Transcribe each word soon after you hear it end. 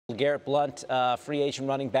LeGarrette Blount, free agent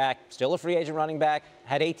running back, still a free agent running back,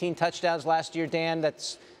 had 18 touchdowns last year, Dan.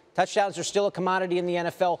 Touchdowns are still a commodity in the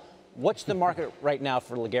NFL. What's the market right now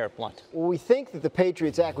for LeGarrette Blount? Well, we think that the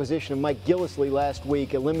Patriots' acquisition of Mike Gillislee last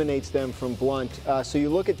week eliminates them from Blount. So you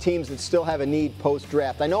look at teams that still have a need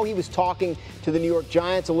post-draft. I know he was talking to the New York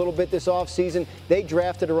Giants a little bit this offseason. They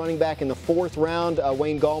drafted a running back in the 4th round,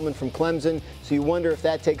 Wayne Gallman from Clemson. So you wonder if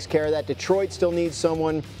that takes care of that. Detroit still needs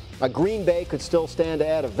someone. Green Bay could still stand to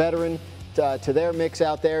add a veteran to their mix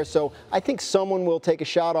out there. So I think someone will take a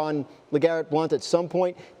shot on LeGarrette Blount at some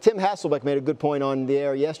point. Tim Hasselbeck made a good point on the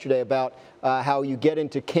air yesterday about how you get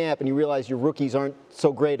into camp and you realize your rookies aren't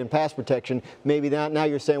so great in pass protection. Maybe now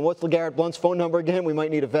you're saying, what's LeGarrette Blount's phone number again? We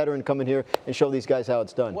might need a veteran come in here and show these guys how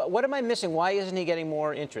it's done. What am I missing? Why isn't he getting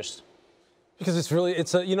more interest? Because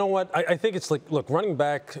you know what? I think it's like, look, the running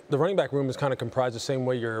back room is kind of comprised the same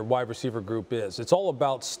way your wide receiver group is. It's all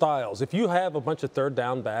about styles. If you have a bunch of 3rd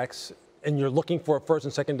down backs and you're looking for a 1st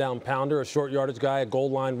and 2nd down pounder, a short yardage guy, a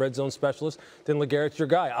goal line, red zone specialist, then LeGarrette's your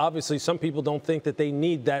guy. Obviously, some people don't think that they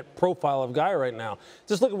need that profile of guy right now.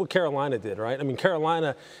 Just look at what Carolina did, right? I mean,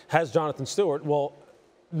 Carolina has Jonathan Stewart. Well,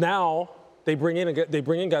 now they bring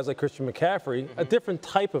in guys like Christian McCaffrey, a different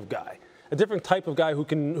type of guy. A different type of guy who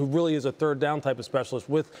really is a 3rd down type of specialist.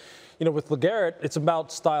 With LeGarrette, it's about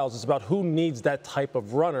styles. It's about who needs that type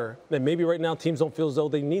of runner. And maybe right now teams don't feel as though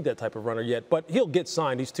they need that type of runner yet, but he'll get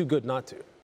signed. He's too good not to.